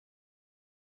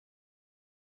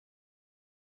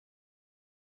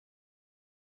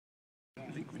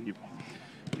when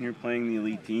you're playing the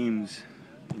elite teams,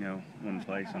 one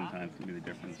play sometimes can be the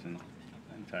difference in the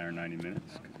entire 90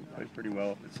 minutes. Because we played pretty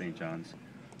well at St. John's,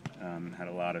 had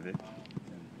a lot of it.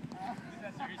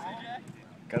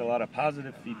 Got a lot of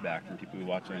positive feedback from people who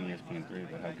watch on ESPN3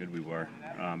 about how good we were.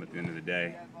 At the end of the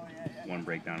day, one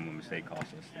breakdown, one mistake cost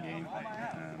us the game.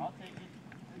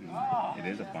 It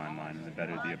is a fine line, and the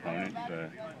better the opponent,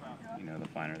 the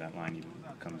finer that line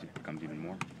becomes even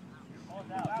more.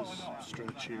 This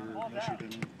stretch here,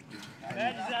 Michigan,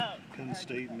 Penn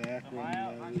State, and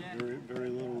Akron, very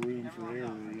little room for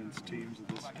error against teams of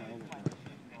this caliber.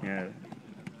 Yeah,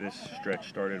 this stretch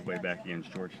started way back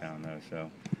against Georgetown, though.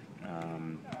 So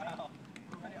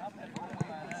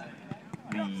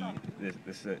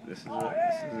this is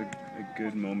a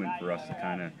good moment for us to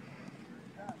kind of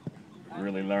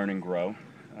really learn and grow.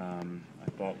 I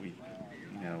thought we've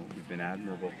been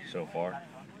admirable so far.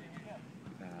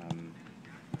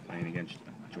 Playing against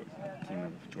a team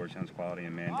of Georgetown's quality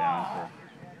and man down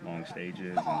for long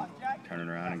stages and turning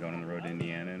around and going on the road to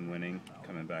Indiana and winning,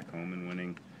 coming back home and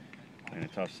winning, playing a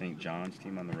tough St. John's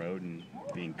team on the road and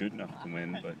being good enough to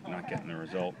win but not getting the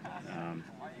result.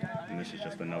 And this is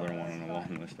just another one on a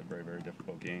long list of very, very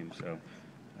difficult games. So,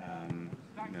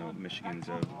 Michigan's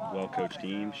a well-coached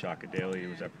team. Shaka Daly, who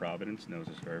was at Providence, knows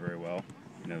us very, very well,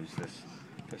 knows this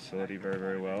facility very,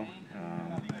 very well.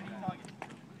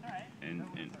 And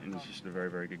he's just a very,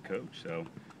 very good coach. So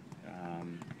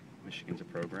Michigan's a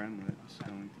program that's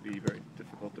going to be very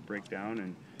difficult to break down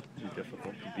and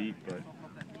difficult to beat, but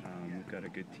we've got a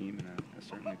good team, and I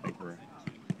certainly think we're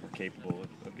capable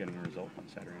of getting a result on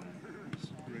Saturday night. It's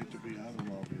great to be on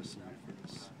them, obviously, for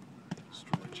this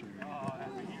stretch here.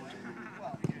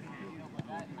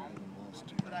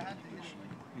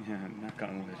 Yeah, knock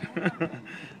on wood.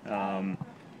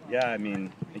 Yeah, I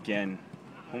mean, again,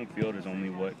 home field is only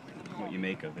what you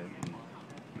make of it. And,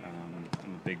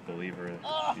 I'm a big believer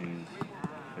in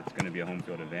if it's going to be a home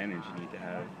field advantage, you need to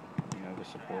have the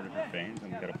support of your fans,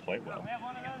 and we've got to play well.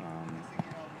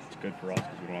 It's good for us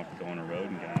because we don't have to go on a road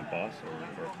and get on a bus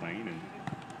or a plane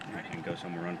and go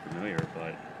somewhere unfamiliar.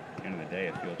 But at the end of the day,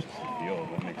 a field's just a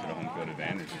field. What makes it a home field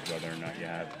advantage is whether or not you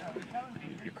have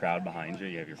your crowd behind you,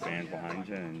 you have your fans behind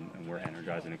you, and we're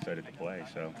energized and excited to play.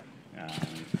 So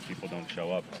if people don't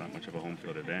show up, it's not much of a home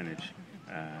field advantage.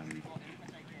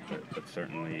 But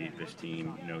certainly this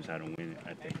team knows how to win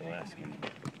at Dick Dlesk, and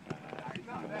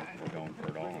we're going for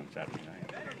it all on Saturday night.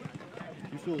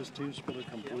 Do you feel this team's put a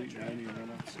complete 90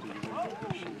 minutes together?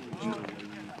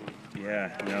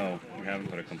 Yeah, no, we haven't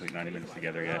put a complete 90 minutes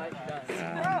together yet.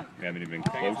 We haven't even been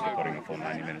close to putting a full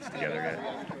 90 minutes together yet.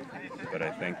 But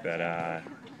I think that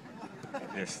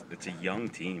it's a young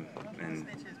team, and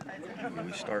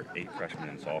we start 8 freshmen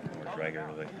and sophomores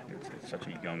regularly. It's such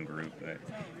a young group that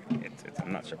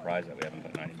I'm not surprised that we haven't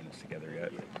put 90 minutes together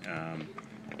yet.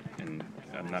 And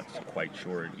I'm not quite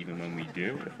sure, even when we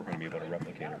do, if we're going to be able to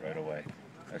replicate it right away.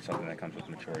 That's something that comes with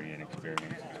maturity and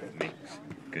experience. It's what makes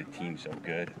good teams so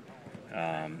good.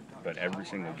 But every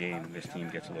single game, this team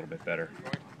gets a little bit better.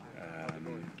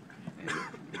 And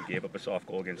we gave up a soft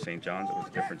goal against St. John's. It was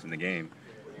the difference in the game.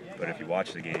 But if you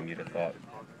watch the game, you'd have thought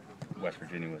West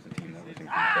Virginia was the team that was in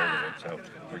control of it. So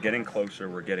we're getting closer,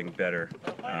 we're getting better.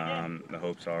 The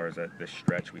hopes are is that this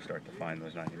stretch we start to find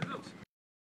those 90 minutes.